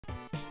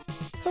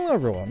Hello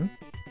everyone,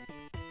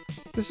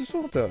 this is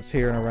Photos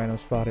here in a random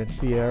spot in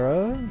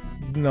Fiera,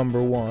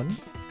 number 1,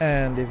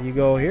 and if you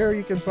go here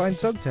you can find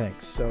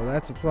sub-tanks, so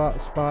that's a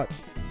spot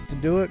to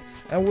do it,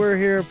 and we're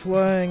here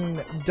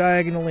playing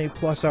diagonally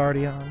plus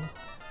Xardion,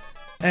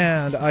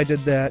 and I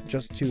did that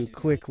just to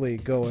quickly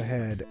go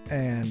ahead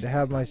and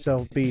have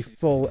myself be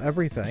full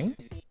everything.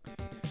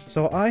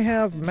 So I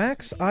have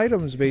max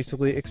items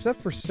basically,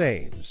 except for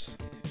saves.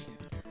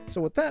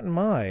 So with that in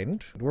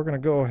mind, we're going to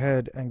go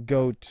ahead and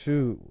go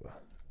to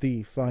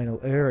the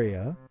final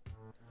area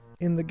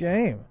in the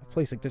game. A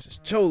place like this is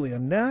totally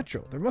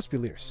unnatural. There must be a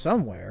leader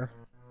somewhere.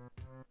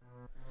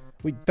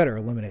 We'd better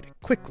eliminate it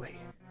quickly.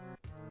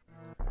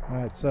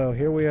 Alright, so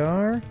here we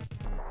are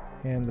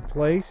in the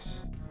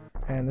place,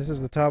 and this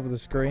is the top of the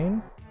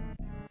screen.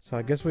 So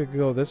I guess we could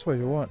go this way if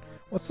you want.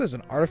 What's this,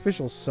 an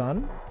artificial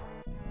sun?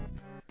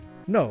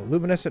 No,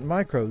 luminescent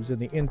microbes in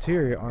the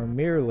interior are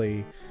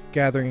merely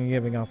gathering and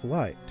giving off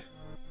light.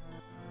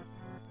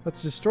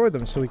 Let's destroy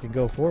them so we can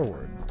go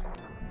forward.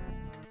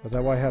 Is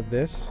that why I have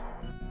this?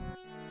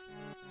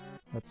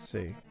 Let's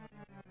see.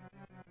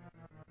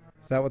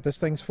 Is that what this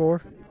thing's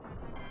for?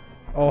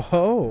 Oh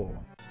ho!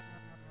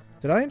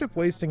 Did I end up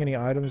wasting any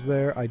items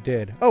there? I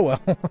did. Oh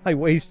well, I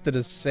wasted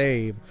a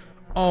save.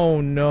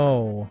 Oh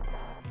no.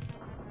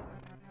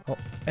 Oh,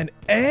 an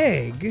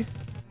egg?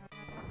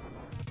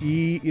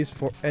 E is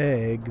for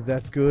egg.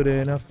 That's good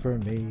enough for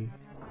me.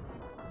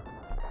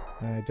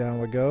 Alright,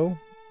 down we go.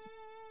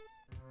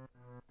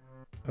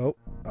 Oh,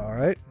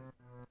 alright.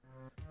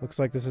 Looks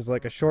like this is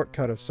like a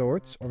shortcut of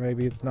sorts, or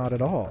maybe it's not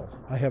at all.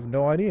 I have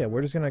no idea.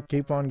 We're just gonna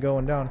keep on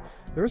going down.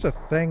 There's a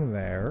thing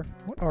there.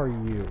 What are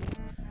you?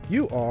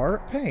 You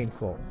are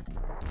painful.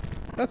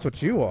 That's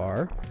what you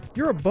are.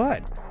 You're a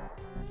butt.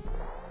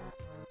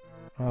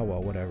 Oh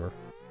well, whatever.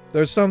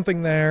 There's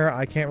something there.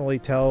 I can't really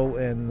tell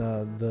in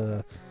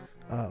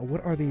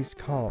what are these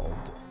called?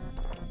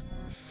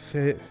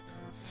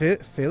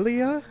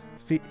 Philia?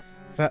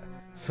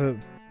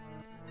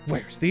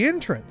 Where's the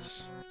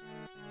entrance?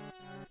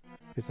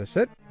 Is this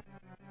it?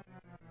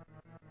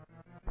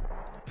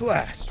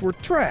 Blast! We're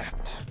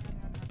trapped!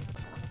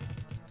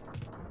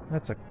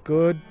 That's a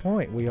good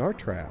point. We are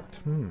trapped.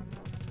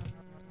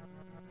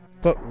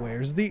 But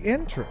where's the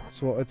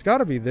entrance? Well, it's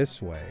gotta be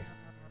this way.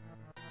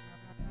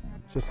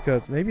 Just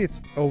because maybe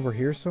it's over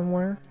here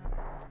somewhere?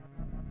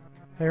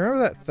 Hey,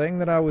 remember that thing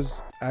that I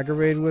was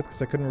aggravated with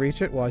because I couldn't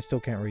reach it? Well, I still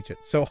can't reach it.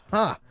 So,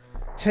 ha!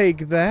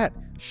 Take that,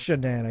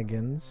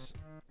 shenanigans.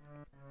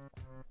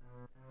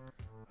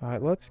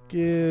 Alright, let's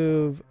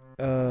give,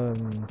 the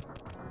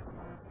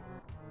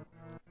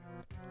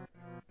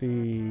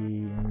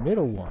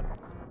middle one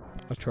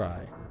a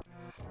try.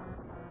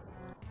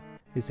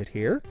 Is it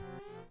here?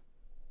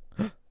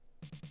 I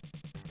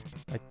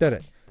did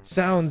it.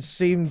 Sounds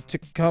seem to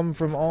come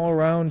from all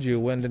around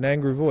you and an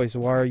angry voice.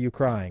 Why are you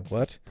crying?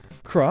 What?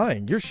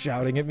 Crying? You're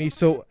shouting at me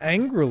so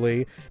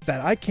angrily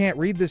that I can't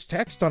read this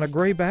text on a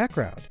gray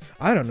background.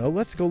 I don't know.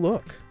 Let's go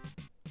look.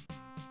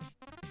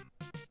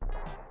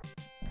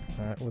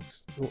 Alright,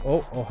 let's...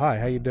 Oh, hi.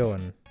 How you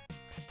doing?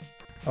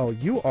 Oh,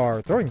 you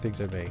are throwing things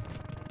at me.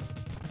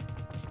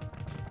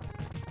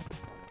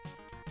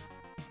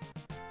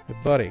 Hey,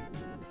 buddy.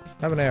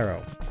 Have an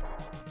arrow.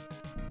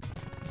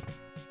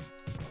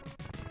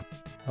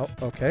 Oh,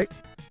 okay.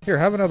 Here,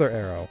 have another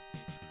arrow.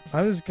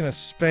 I'm just gonna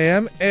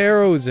spam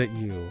arrows at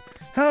you.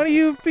 How do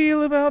you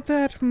feel about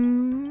that,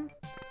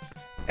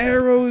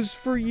 Arrows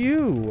for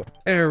you.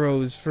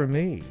 Arrows for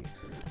me.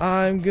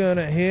 I'm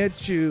gonna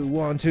hit you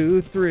 1,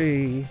 2,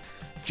 3.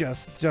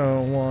 Just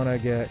don't wanna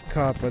get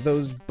caught by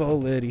those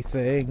bullety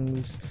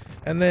things.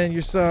 And then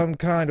you're some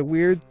kind of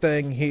weird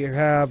thing here.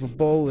 Have a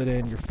bullet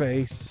in your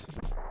face.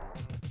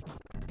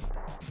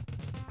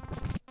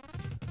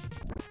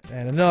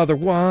 And another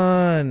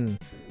one.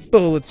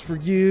 Bullets for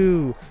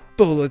you.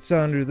 Bullets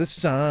under the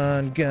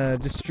sun. Gonna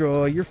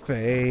destroy your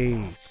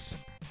face.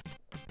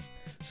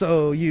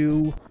 So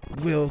you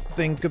will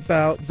think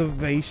about the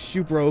vase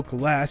you broke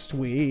last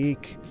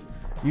week.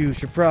 You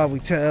should probably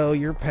tell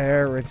your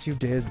parents you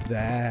did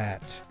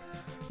that.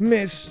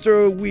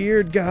 Mr.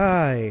 Weird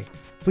Guy,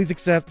 please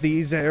accept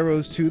these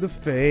arrows to the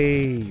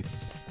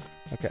face.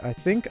 Okay, I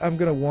think I'm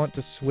gonna want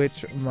to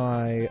switch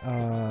my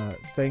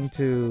thing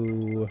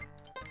to...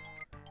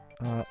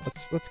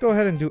 let's go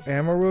ahead and do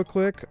ammo real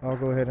quick. I'll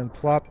go ahead and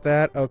plop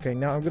that. Okay,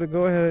 now I'm gonna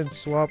go ahead and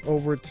swap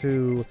over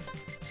to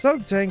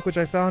sub-tank, which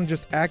I found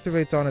just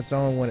activates on its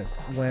own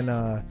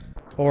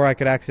or I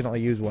could accidentally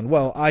use one.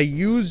 Well, I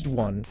used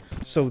one,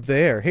 so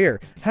there.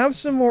 Here, have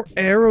some more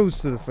arrows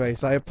to the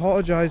face. I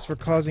apologize for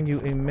causing you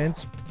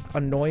immense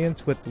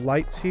annoyance with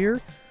lights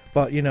here,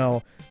 but you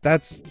know,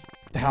 that's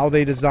how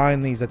they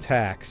design these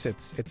attacks.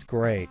 It's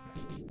great.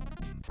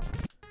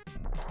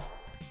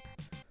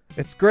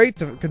 It's great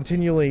to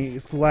continually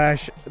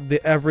flash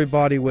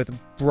everybody with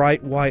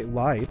bright white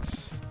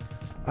lights.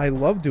 I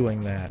love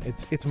doing that.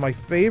 It's my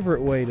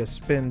favorite way to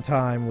spend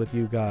time with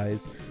you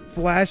guys.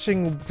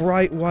 Flashing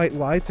bright white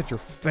lights at your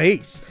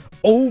face.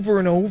 over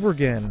and over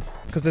again,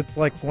 because it's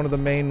like one of the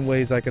main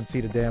ways I can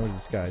see to damage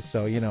this guy.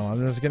 So, you know,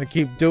 I'm just gonna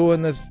keep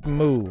doing this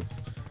move.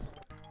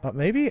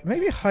 Maybe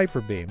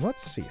Hyper Beam.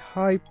 Let's see,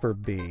 Hyper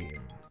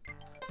Beam.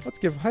 Let's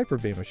give Hyper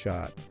Beam a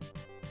shot.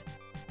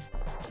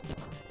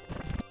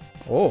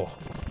 Oh.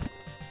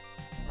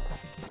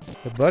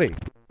 Hey, buddy.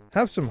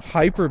 Have some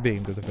Hyper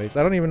Beam to the face.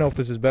 I don't even know if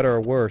this is better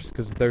or worse,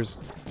 because there's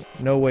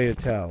no way to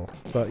tell.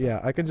 But yeah,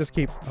 I can just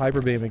keep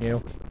Hyper Beaming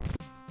you.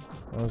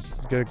 I was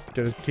gonna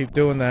keep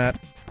doing that.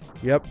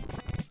 Yep.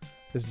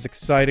 This is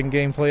exciting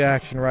gameplay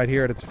action right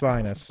here at its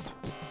finest.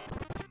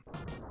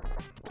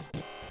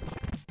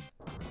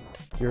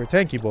 You're a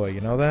tanky boy,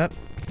 you know that?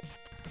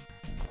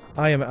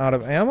 I am out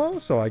of ammo,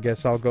 so I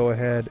guess I'll go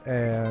ahead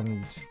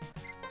and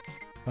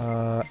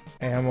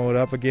ammo it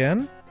up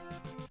again.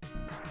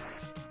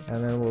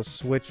 And then we'll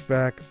switch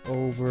back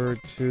over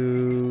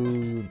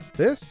to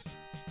this.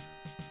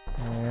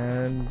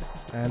 And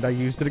I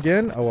used it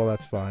again? Oh, well,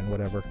 that's fine.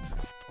 Whatever.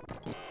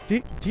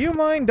 Do you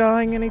mind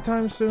dying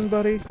anytime soon,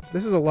 buddy?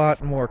 This is a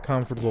lot more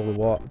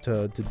comfortable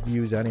to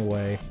use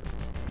anyway.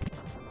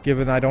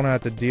 Given I don't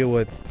have to deal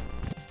with...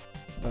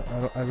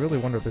 I really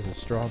wonder if this is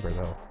stronger,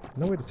 though.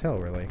 No way to tell,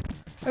 really.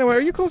 Anyway,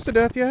 are you close to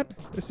death yet?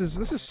 This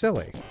is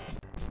silly.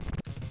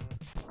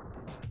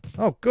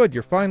 Oh, good.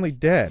 You're finally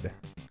dead.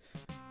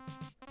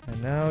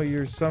 And now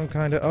you're some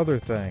kind of other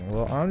thing.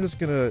 Well, I'm just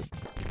gonna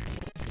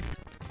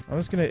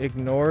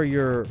ignore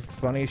your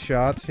funny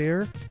shots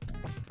here.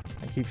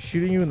 And keep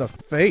shooting you in the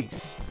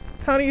face.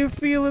 How do you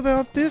feel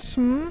about this,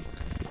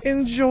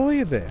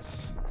 Enjoy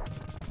this.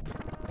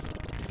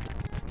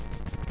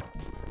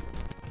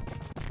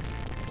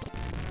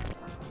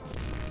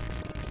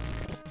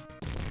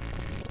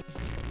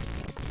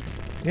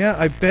 Yeah,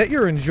 I bet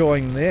you're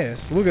enjoying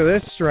this. Look at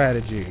this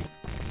strategy.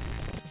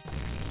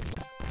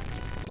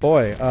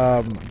 Boy,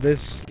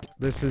 this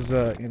is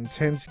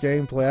intense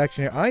gameplay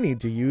action here. I need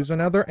to use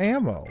another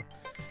ammo.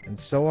 And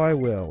so I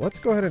will. Let's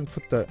go ahead and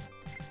put the...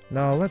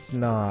 No, let's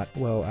not.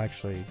 Well,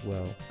 actually,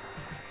 well...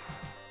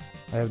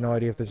 I have no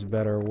idea if this is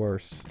better or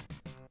worse.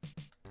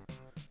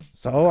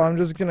 So, I'm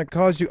just gonna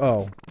cause you...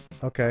 Oh,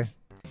 okay.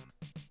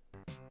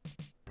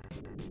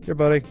 Here,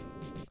 buddy.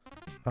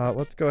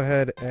 Let's go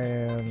ahead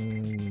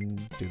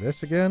and do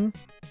this again.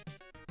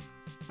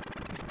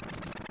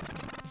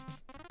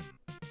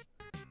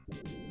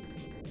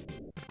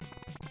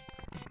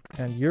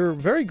 And you're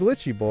very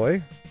glitchy,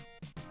 boy.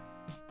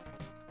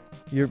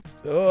 You're...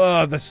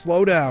 Ugh, the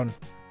slowdown.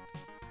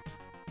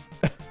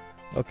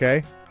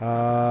 Okay.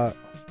 Now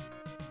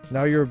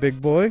you're a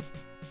big boy.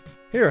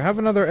 Here, have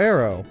another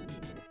arrow.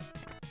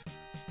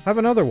 Have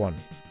another one.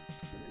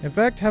 In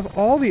fact, have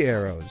all the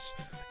arrows.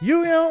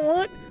 You know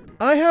what?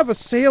 I have a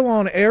sale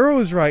on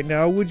arrows right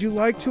now. Would you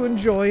like to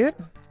enjoy it?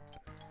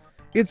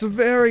 It's a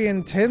very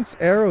intense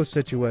arrow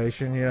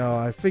situation, you know.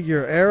 I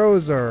figure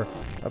arrows are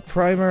a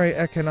primary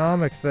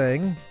economic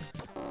thing.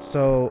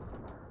 So,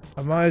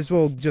 I might as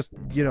well just,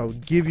 you know,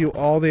 give you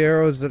all the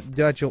arrows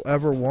that you'll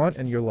ever want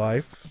in your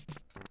life.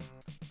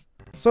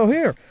 So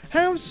here,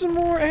 have some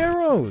more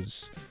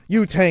arrows.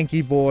 You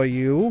tanky boy,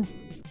 you.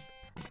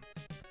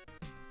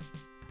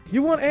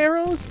 You want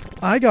arrows?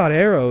 I got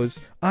arrows.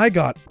 I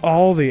got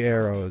all the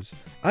arrows.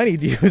 I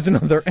need to use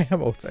another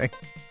ammo thing.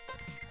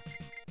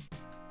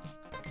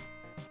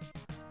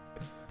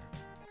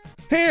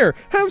 Here,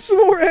 have some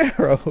more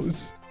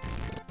arrows.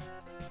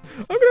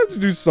 I'm gonna have to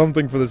do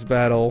something for this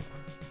battle,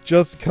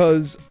 just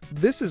cause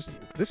this is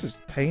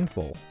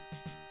painful.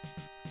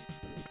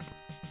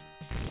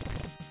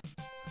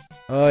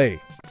 Oi.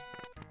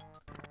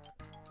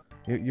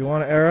 You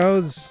want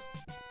arrows?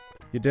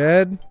 You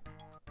dead?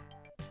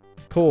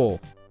 Cool.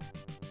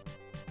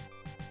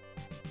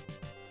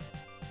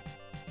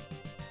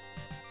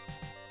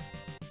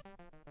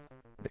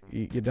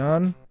 You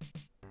done?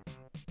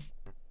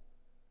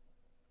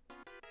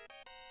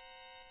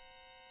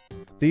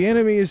 The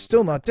enemy is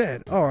still not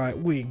dead. Alright,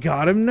 we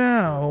got him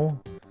now.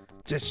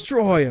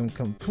 Destroy him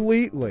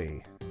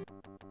completely.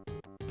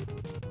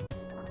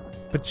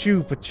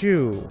 Pachoo,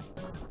 pachoo.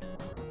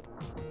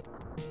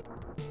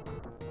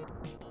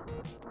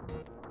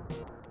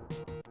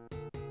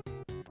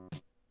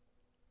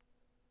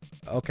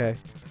 Okay.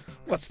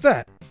 What's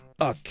that?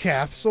 A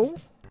capsule?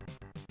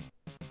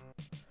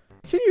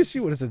 Can you see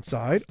what is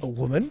inside? A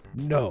woman?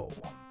 No.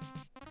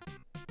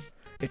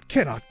 It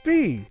cannot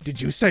be.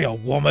 Did you say a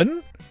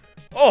woman?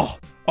 Oh,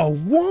 a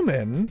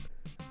woman?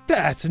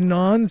 That's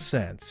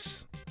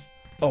nonsense.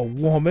 A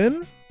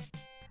woman?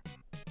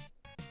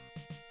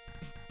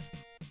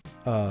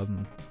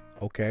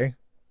 Okay.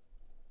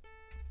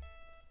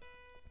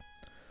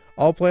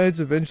 All planets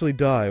eventually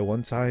die.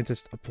 One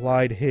scientist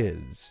applied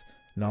his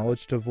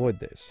knowledge to avoid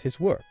this. His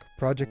work,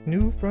 Project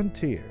New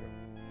Frontier,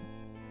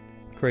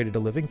 created a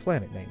living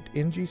planet named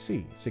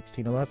NGC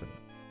 1611.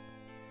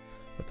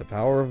 But the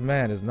power of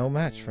man is no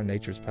match for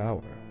nature's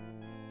power.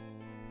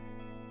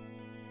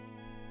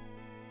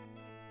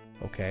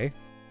 Okay.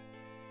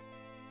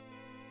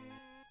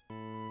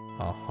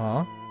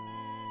 Uh-huh.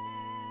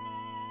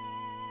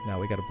 Now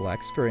we got a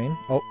black screen.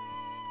 Oh.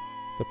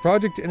 The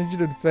project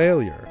ended in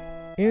failure.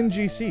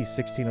 NGC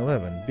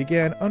 1611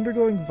 began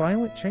undergoing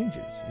violent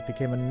changes. It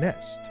became a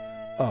nest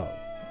of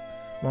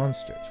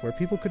monsters where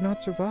people could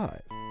not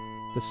survive.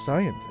 The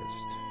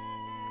scientist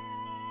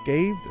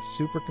gave the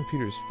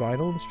supercomputers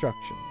final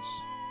instructions.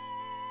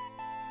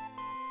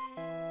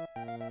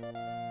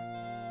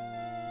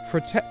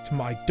 Protect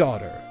my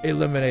daughter.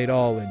 Eliminate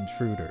all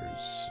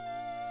intruders.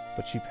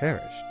 But she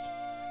perished,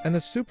 and the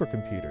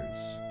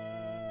supercomputers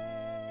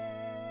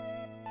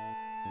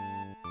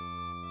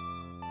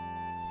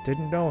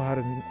didn't know how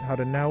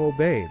to now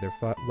obey their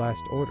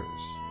last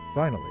orders.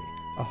 Finally,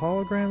 a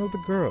hologram of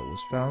the girl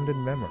was found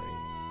in memory.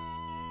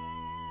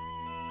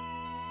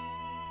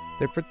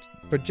 They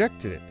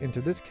projected it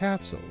into this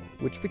capsule,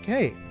 which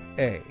became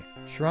a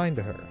shrine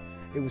to her.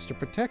 It was to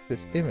protect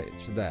this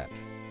image that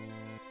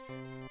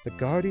the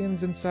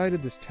Guardians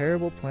incited this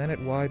terrible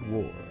planet-wide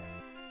war.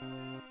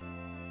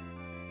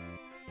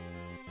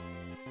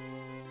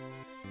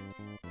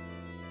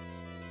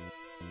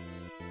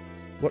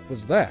 What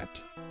was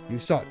that? You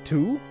saw it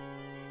too?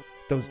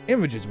 Those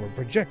images were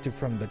projected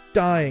from the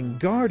dying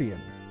Guardian.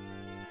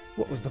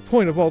 What was the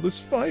point of all this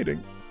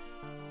fighting?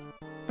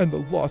 And the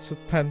loss of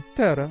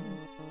Pantera?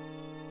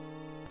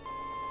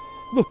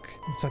 Look,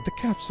 inside the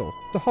capsule,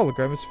 the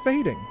hologram is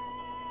fading.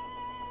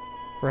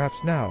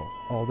 Perhaps now,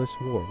 all this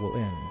war will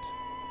end.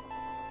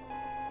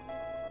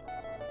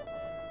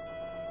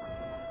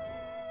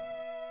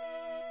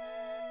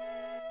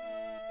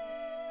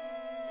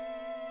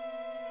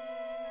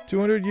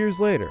 "200 years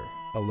later,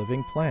 a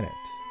living planet.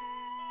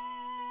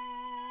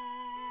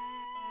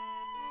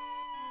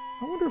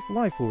 I wonder if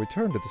life will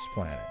return to this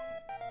planet.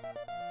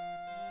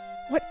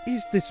 What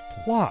is this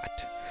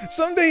plot?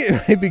 Someday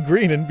it may be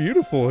green and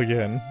beautiful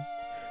again.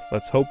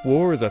 Let's hope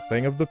war is a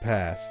thing of the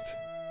past."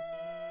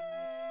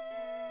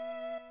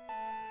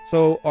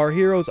 So our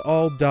heroes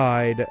all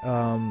died.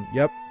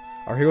 Yep,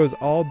 our heroes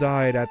all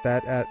died at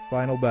that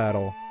final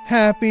battle.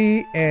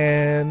 Happy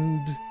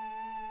end.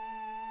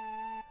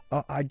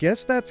 I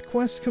guess that's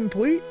quest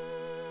complete.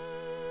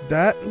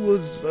 That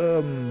was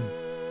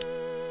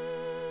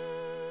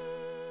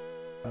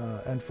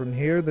and from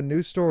here the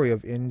new story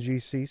of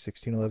NGC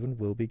 1611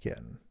 will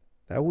begin.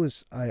 That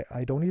was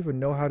I don't even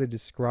know how to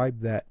describe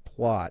that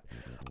plot.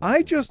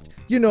 I just,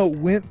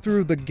 went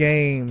through the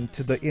game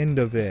to the end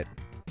of it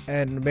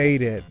and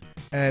made it,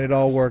 and it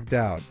all worked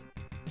out.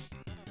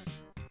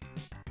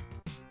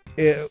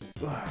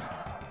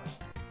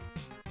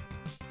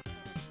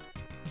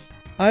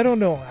 I don't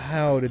know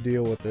how to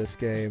deal with this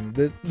game.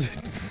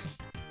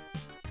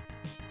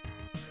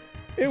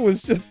 It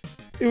was just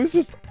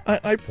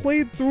I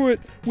played through it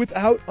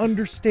without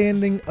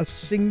understanding a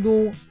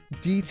single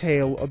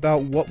detail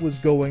about what was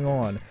going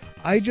on.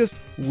 I just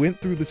went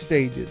through the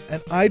stages,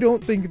 and I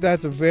don't think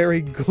that's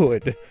very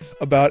good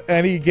about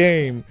any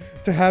game,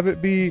 to have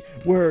it be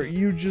where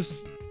you just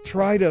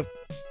try to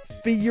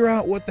figure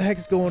out what the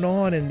heck's going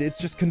on, and it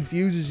just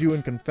confuses you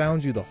and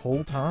confounds you the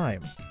whole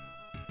time.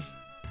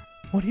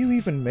 What do you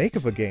even make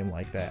of a game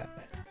like that?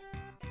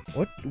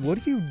 What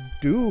do you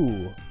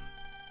do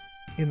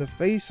in the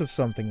face of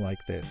something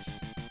like this?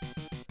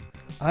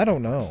 I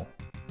don't know.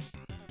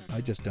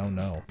 I just don't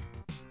know.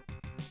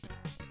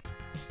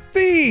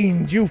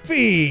 Fiend, you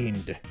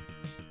fiend!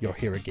 You're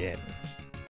here again.